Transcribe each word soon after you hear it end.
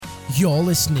You're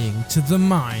listening to the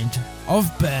Mind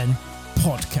of Ben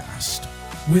podcast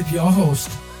with your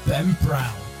host, Ben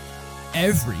Brown,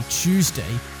 every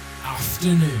Tuesday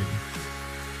afternoon.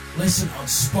 Listen on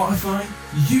Spotify,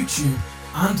 YouTube,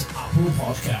 and Apple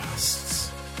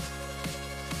Podcasts.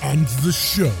 And the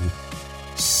show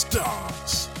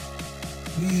starts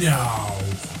now.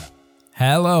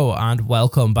 Hello and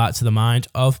welcome back to the Mind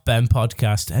of Ben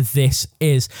podcast. This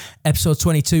is episode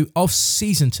 22 of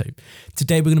season 2.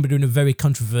 Today we're going to be doing a very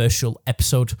controversial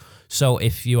episode, so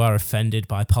if you are offended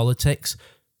by politics,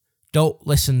 don't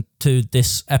listen to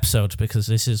this episode because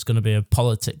this is going to be a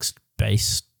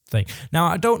politics-based thing. Now,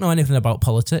 I don't know anything about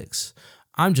politics.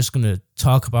 I'm just going to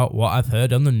talk about what I've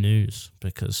heard on the news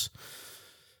because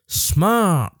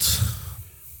smart.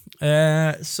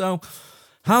 So,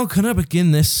 how can I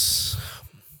begin this?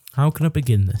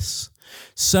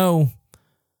 So,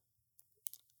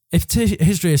 if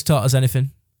history has taught us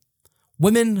anything,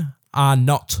 women are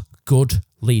not good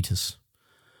leaders.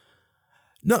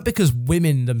 Not because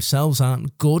women themselves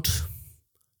aren't good,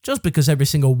 just because every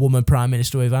single woman prime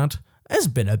minister we've had has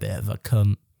been a bit of a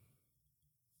cunt.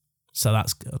 So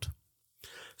that's good.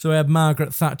 So we had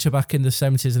Margaret Thatcher back in the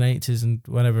 70s and 80s and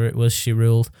whenever it was she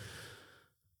ruled.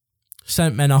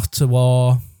 Sent men off to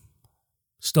war,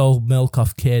 stole milk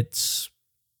off kids,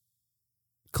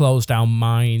 closed down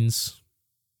mines.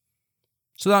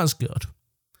 So that's good.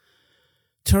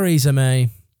 Theresa May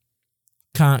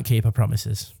can't keep her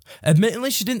promises.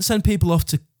 Admittedly, she didn't send people off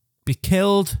to be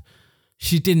killed.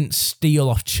 She didn't steal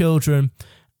off children.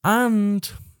 And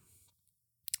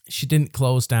she didn't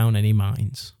close down any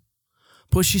mines.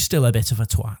 But she's still a bit of a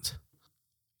twat.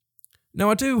 Now,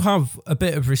 I do have a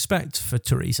bit of respect for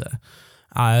Theresa,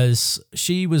 as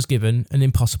she was given an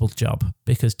impossible job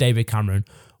because David Cameron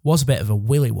was a bit of a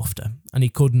willy woofter and he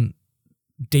couldn't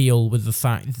deal with the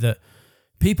fact that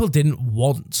people didn't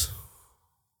want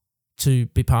to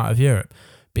be part of Europe,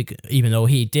 even though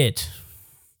he did.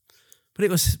 But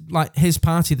it was like his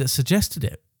party that suggested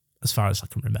it, as far as I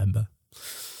can remember.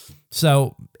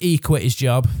 So he quit his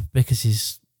job because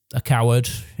he's a coward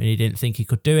and he didn't think he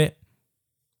could do it.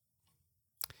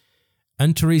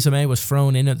 And Theresa May was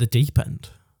thrown in at the deep end.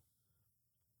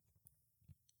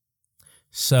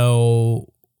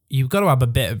 So you've got to have a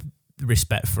bit of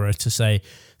respect for her to say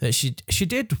that she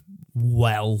did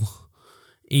well,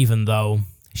 even though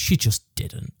she just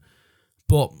didn't.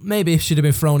 But maybe if she'd have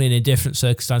been thrown in different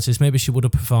circumstances, maybe she would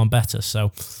have performed better.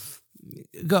 So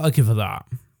got to give her that.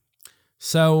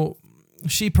 So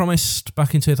she promised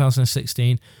back in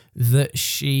 2016 that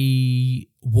she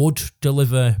would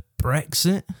deliver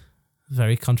Brexit.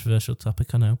 Very controversial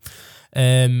topic, I know.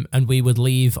 And we would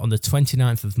leave on the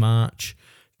 29th of March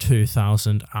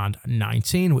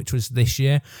 2019, which was this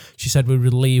year. She said we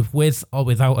would leave with or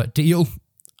without a deal.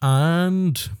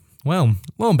 And, well,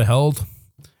 lo and behold,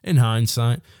 in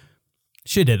hindsight,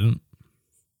 she didn't.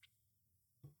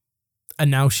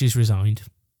 And now she's resigned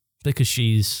because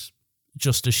she's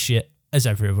just as shit as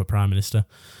every other Prime Minister.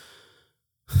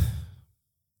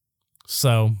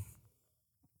 So,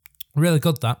 really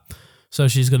good that. So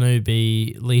she's going to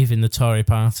be leaving the Tory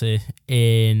party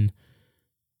on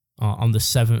the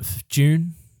 7th of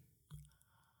June.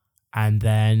 And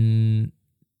then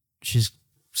she's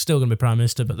still going to be Prime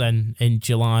Minister, but then in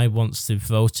July, once they've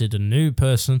voted a new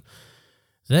person,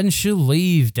 then she'll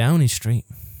leave Downing Street.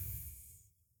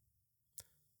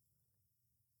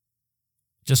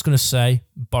 Just going to say,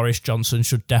 Boris Johnson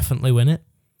should definitely win it.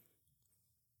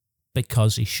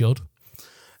 Because he should.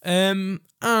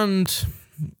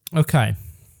 Okay.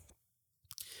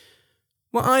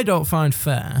 What I don't find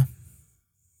fair...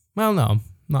 Well, no,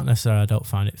 not necessarily I don't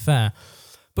find it fair.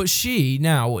 But she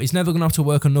now is never going to have to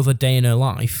work another day in her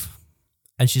life.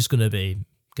 And she's going to be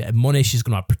getting money. She's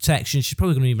going to have protection. She's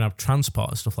probably going to even have transport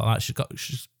and stuff like that. She's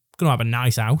going to have a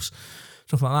nice house.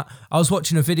 Stuff like that. I was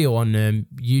watching a video on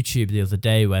YouTube the other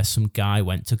day where some guy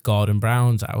went to Gordon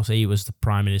Brown's house. He was the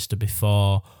Prime Minister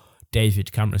before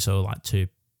David Cameron, so like 2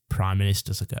 Prime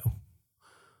Ministers ago.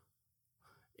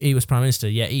 He was Prime Minister,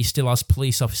 yet he still has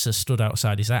police officers stood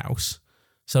outside his house.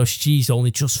 So she's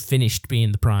only just finished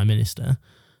being the Prime Minister.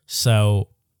 So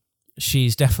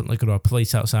she's definitely going to have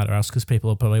police outside her house because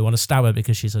people will probably want to stab her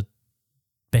because she's a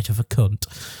bit of a cunt.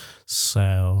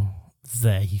 So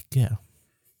there you go.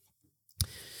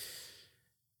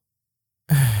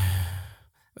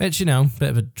 Which, you know, bit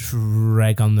of a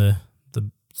drag on the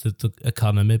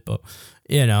economy, but,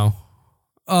 you know,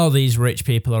 all these rich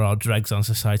people are all dregs on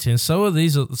society, and so are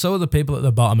the people at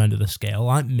the bottom end of the scale,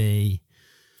 like me,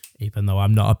 even though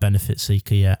I'm not a benefit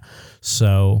seeker yet.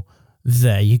 So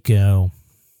there you go.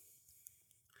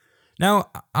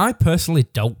 Now, I personally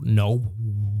don't know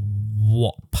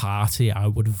what party I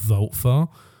would vote for.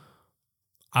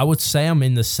 I would say I'm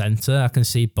in the centre. I can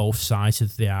see both sides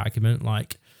of the argument.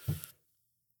 Like,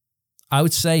 I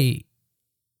would say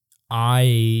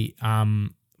I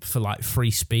am for like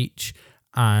free speech,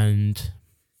 and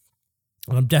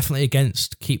I'm definitely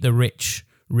against keep the rich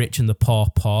rich and the poor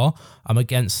poor. I'm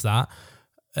against that.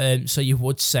 So you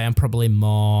would say I'm probably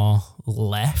more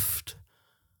left,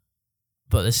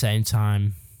 but at the same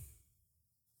time,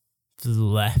 the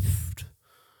left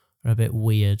are a bit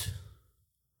weird.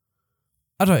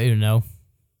 I don't even know.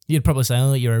 You'd probably say,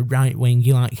 oh, you're a right wing,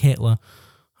 you like Hitler.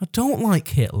 I don't like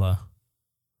Hitler.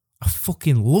 I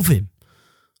fucking love him.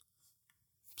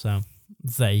 So,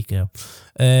 there you go.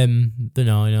 But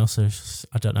no, so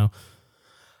I don't know.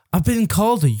 I've been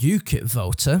called a UKIP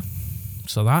voter,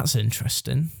 so that's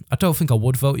interesting. I don't think I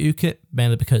would vote UKIP,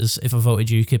 mainly because if I voted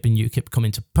UKIP and UKIP come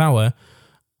into power,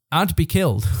 I'd be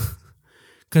killed.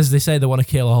 Because they say they want to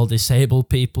kill all disabled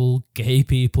people, gay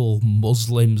people,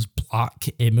 Muslims, black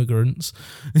immigrants.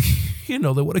 They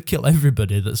want to kill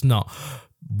everybody that's not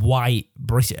white,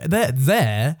 British.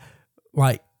 They're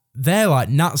like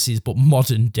Nazis, but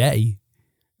modern day.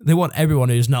 They want everyone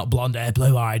who's not blonde-haired,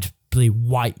 blue-eyed,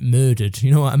 white murdered.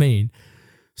 You know what I mean?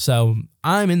 So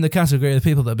I'm in the category of the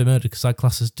people that have been murdered because I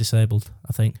class as disabled,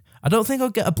 I think. I don't think I'll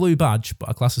get a blue badge, but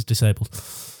I class as disabled.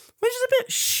 Which is a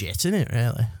bit shit, isn't it,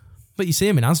 really? But you see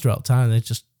them in Asda all the time. They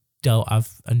just don't have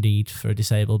a need for a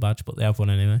disabled badge, but they have one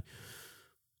anyway.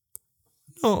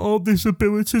 Not all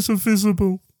disabilities are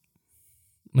visible.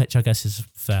 Which I guess is a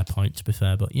fair point, to be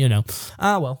fair, but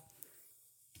well.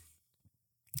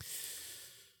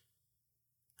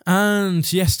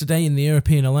 And yesterday in the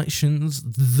European elections,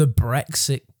 the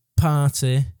Brexit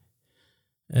party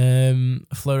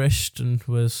flourished and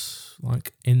was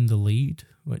in the lead,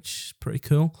 which is pretty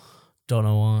cool. Don't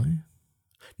know why.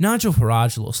 Nigel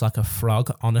Farage looks like a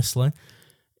frog, honestly.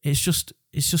 It's just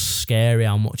scary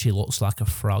how much he looks like a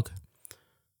frog.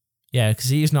 Yeah, because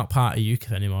he's not part of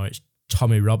UKIP anymore. It's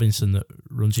Tommy Robinson that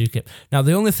runs UKIP. Now,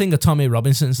 the only thing of Tommy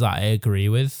Robinson's that I agree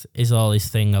with is all his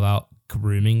thing about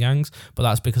grooming gangs, but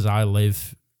that's because I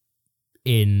live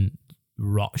in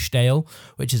Rochdale,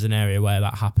 which is an area where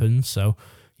that happens. So,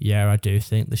 yeah, I do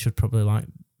think they should probably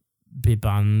be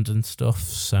banned and stuff.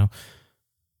 So,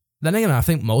 then again, I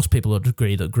think most people would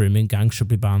agree that grooming gangs should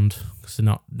be banned because they're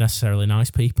not necessarily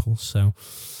nice people. So,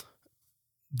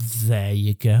 there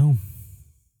you go.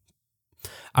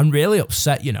 I'm really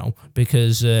upset,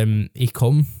 because he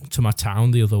come to my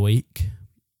town the other week,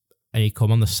 and he come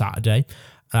on the Saturday,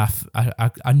 and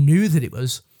I knew that it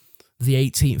was the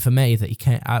 18th of May that he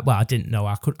came. I didn't know.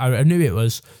 I knew it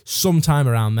was sometime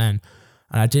around then,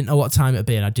 and I didn't know what time it'd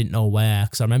be, and I didn't know where,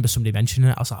 because I remember somebody mentioning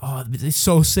it. I was like, oh, it's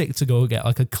so sick to go get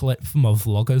a clip from a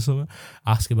vlog or something,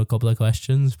 ask him a couple of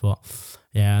questions, but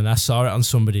yeah, and I saw it on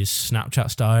somebody's Snapchat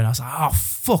story, and I was like, oh,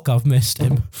 fuck, I've missed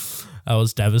him. I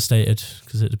was devastated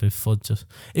because it'd have been fun.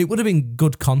 It would have been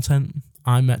good content.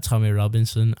 I met Tommy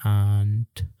Robinson, and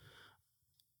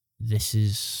this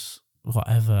is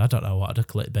whatever. I don't know what I'd have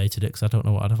clickbaited it because I don't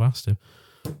know what I'd have asked him.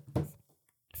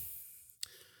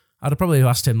 I'd have probably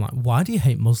asked him, why do you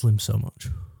hate Muslims so much?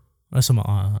 Or something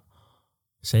like that.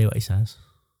 See what he says.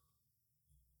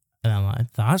 And I'm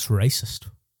like, that's racist.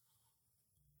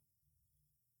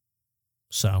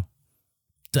 So,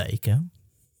 there you go.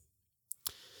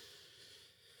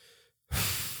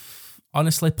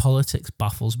 Honestly, politics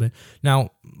baffles me.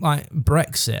 Now,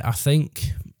 Brexit, I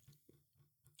think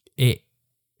it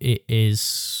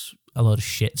is a load of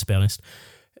shit, to be honest.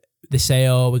 They say,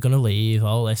 oh, we're going to leave,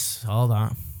 all this, all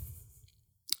that.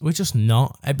 We're just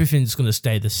not. Everything's going to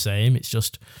stay the same. It's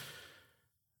just,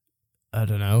 I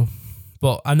don't know.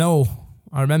 But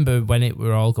I remember when it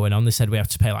were all going on, they said we have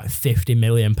to pay £50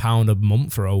 million a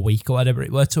month for a week or whatever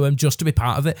it were to them just to be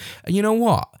part of it. And you know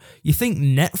what? You think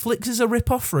Netflix is a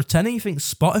rip-off for a tenner? You think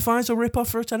Spotify's a rip-off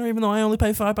for a tenner, even though I only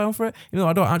pay £5 for it? Even though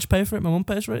I don't actually pay for it, my mum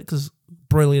pays for it, because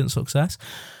brilliant success.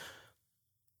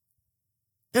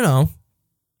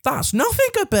 That's nothing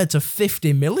compared to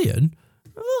 50 million.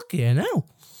 Fucking hell.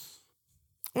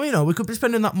 Well, we could be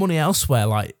spending that money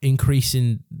elsewhere,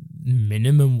 increasing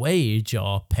minimum wage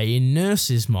or paying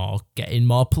nurses more, getting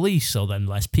more police so then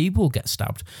less people get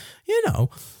stabbed.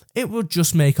 It would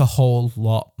just make a whole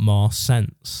lot more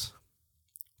sense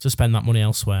to spend that money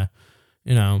elsewhere.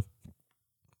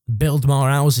 Build more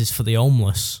houses for the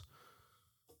homeless.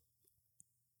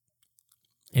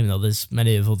 Even though there's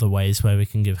many of other ways where we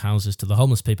can give houses to the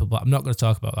homeless people, but I'm not going to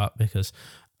talk about that because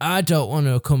I don't want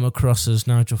to come across as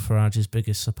Nigel Farage's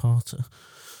biggest supporter.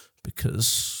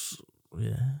 Because,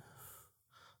 yeah,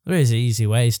 there is easy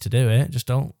ways to do it. Just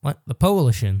don't let the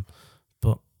coalition.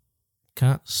 But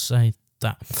can't say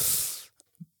that.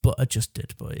 But I just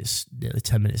did. But it's nearly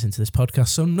 10 minutes into this podcast,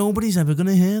 so nobody's ever going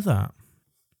to hear that.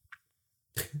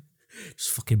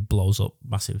 Just fucking blows up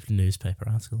massive newspaper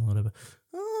article or whatever.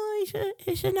 Oh,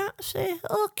 he's a Nazi.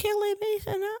 Oh, kill him, he's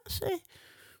a Nazi.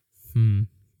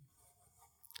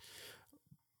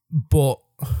 But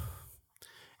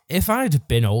if I'd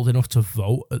been old enough to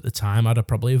vote at the time, I'd have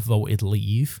probably voted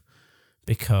leave.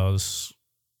 Because,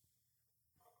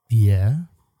 yeah,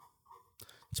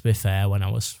 to be fair, when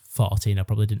I was 14, I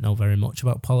probably didn't know very much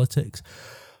about politics.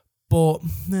 But,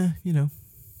 you know,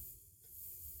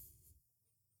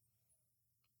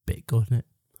 bit good, isn't it?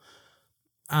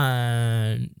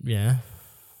 And, yeah.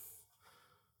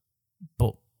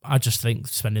 But I just think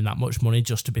spending that much money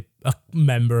just to be a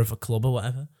member of a club or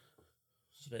whatever,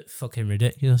 it's a bit fucking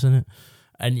ridiculous, isn't it?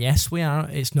 And yes, we are.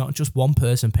 It's not just one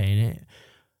person paying it.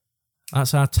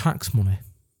 That's our tax money.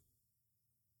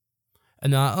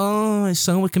 And they're like, oh, it's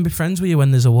so we can be friends with you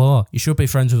when there's a war. You should be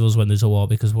friends with us when there's a war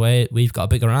because we've got a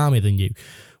bigger army than you.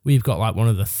 We've got like one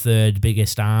of the third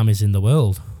biggest armies in the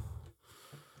world.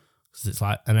 Because it's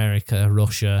like America,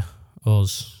 Russia,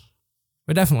 us.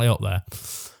 We're definitely up there.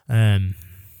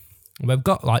 We've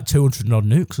got like 200 odd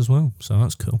nukes as well, so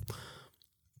that's cool.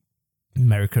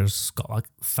 America's got like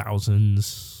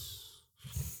thousands.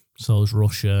 So is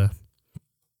Russia.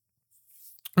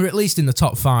 Or at least in the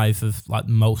top 5 of like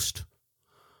most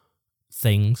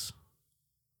things.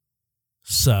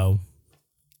 So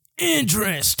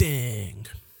interesting.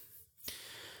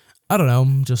 I don't know.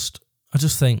 I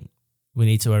just think we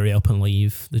need to hurry up and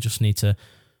leave. They just need to.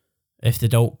 If they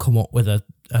don't come up with a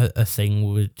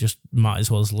thing, we just might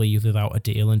as well leave without a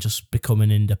deal and just become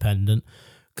an independent.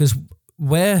 Because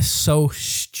we're so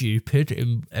stupid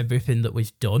in everything that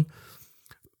we've done.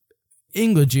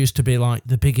 England used to be like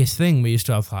the biggest thing. We used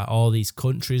to have like all these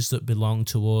countries that belong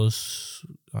to us,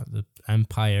 like the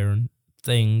empire and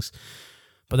things.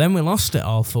 But then we lost it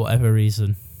all for whatever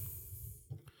reason.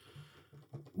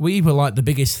 We were like the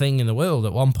biggest thing in the world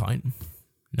at one point.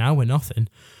 Now we're nothing.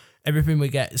 Everything we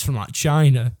get is from like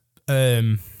China.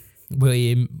 We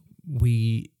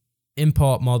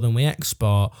import more than we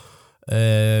export.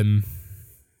 Yeah,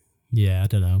 I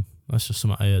don't know. That's just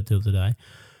something I heard the other day.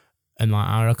 And like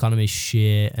our economy's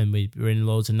shit, and we're in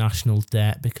loads of national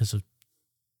debt because of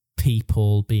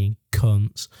people being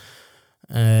cunts.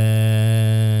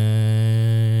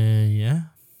 Yeah,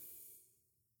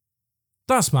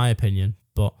 that's my opinion.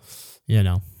 But you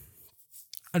know,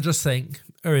 I just think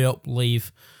hurry up,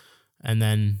 leave, and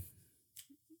then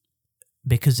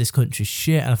because this country's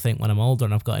shit, and I think when I'm older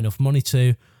and I've got enough money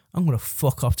to, I'm gonna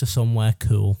fuck off to somewhere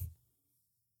cool.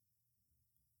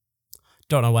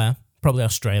 Don't know where. Probably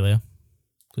Australia.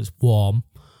 Because it's warm.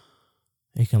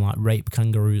 You can like rape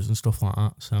kangaroos and stuff like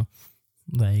that. So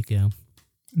there you go.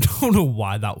 Don't know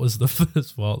why that was the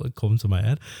first thought that come to my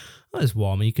head. Well, it's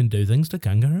warm and you can do things to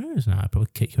kangaroos. Nah, I'd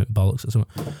probably kick you in bollocks or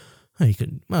something.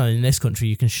 Well, in this country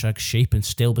you can shag sheep and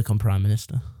still become Prime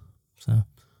Minister. So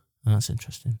that's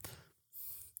interesting.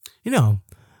 You know,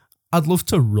 I'd love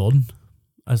to run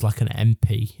as like an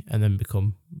MP and then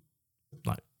become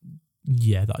like,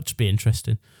 yeah, that'd just be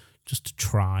interesting. Just to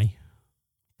try.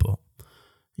 But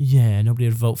yeah, nobody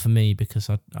would vote for me because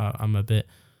I'm a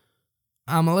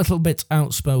little bit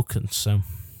outspoken, so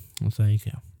there you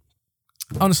go.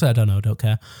 Honestly, I don't know, don't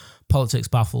care. Politics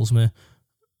baffles me.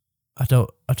 I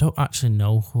don't actually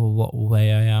know what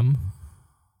way I am.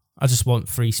 I just want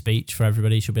free speech for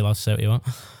everybody. You should be allowed to say what you want.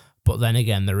 But then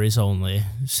again, there is only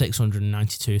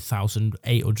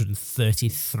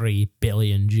 692,833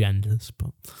 billion genders.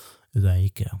 But there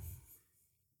you go.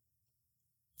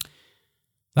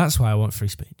 That's why I want free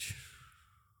speech.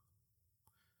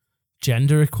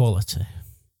 Gender equality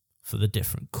for the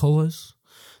different colours,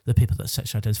 the people that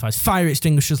sexually identify as fire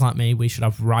extinguishers like me. We should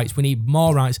have rights. We need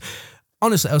more rights.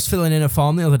 Honestly, I was filling in a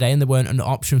form the other day and there weren't an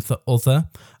option for other.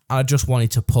 I just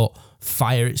wanted to put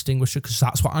fire extinguisher because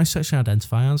that's what I sexually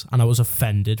identify as, and I was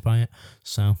offended by it.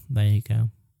 So there you go.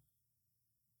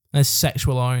 There's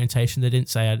sexual orientation. They didn't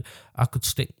say I could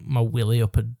stick my willy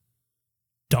up a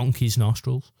donkey's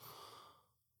nostrils.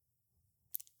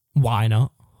 Why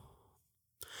not?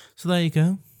 So there you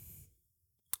go.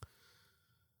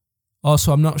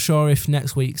 Also, I'm not sure if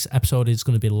next week's episode is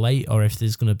going to be late or if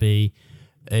there's going to be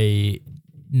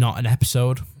not an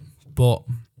episode. But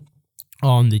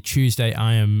on the Tuesday,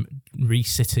 I am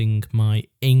resitting my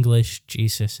English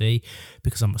GCSE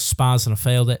because I'm a spaz and I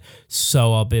failed it.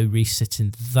 So I'll be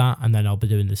resitting that and then I'll be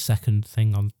doing the second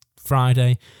thing on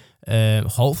Friday.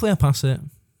 Hopefully I pass it.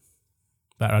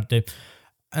 Better I'd do.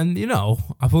 And, you know,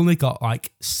 I've only got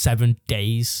like 7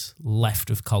 days left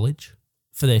of college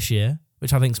for this year,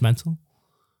 which I think's mental.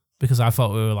 because I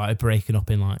thought we were like breaking up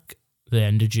in like the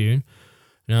end of June.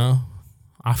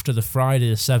 After the Friday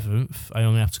the 7th, I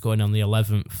only have to go in on the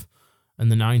 11th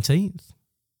and the 19th.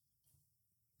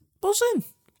 Buzzing.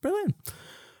 Brilliant.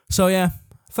 So yeah,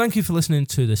 thank you for listening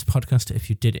to this podcast. If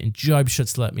you did enjoy, be sure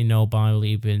to let me know by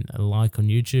leaving a like on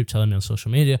YouTube, telling me on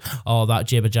social media, all that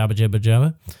jibber jabber jibber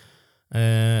jabber.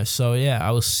 So yeah,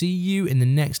 I will see you in the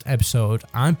next episode.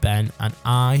 I'm Ben, and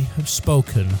I have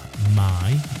spoken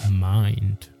my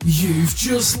mind. You've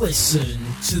just listened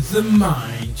to the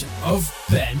Mind of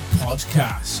Ben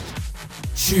podcast.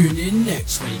 Tune in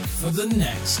next week for the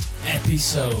next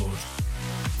episode.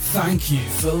 Thank you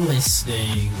for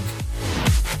listening.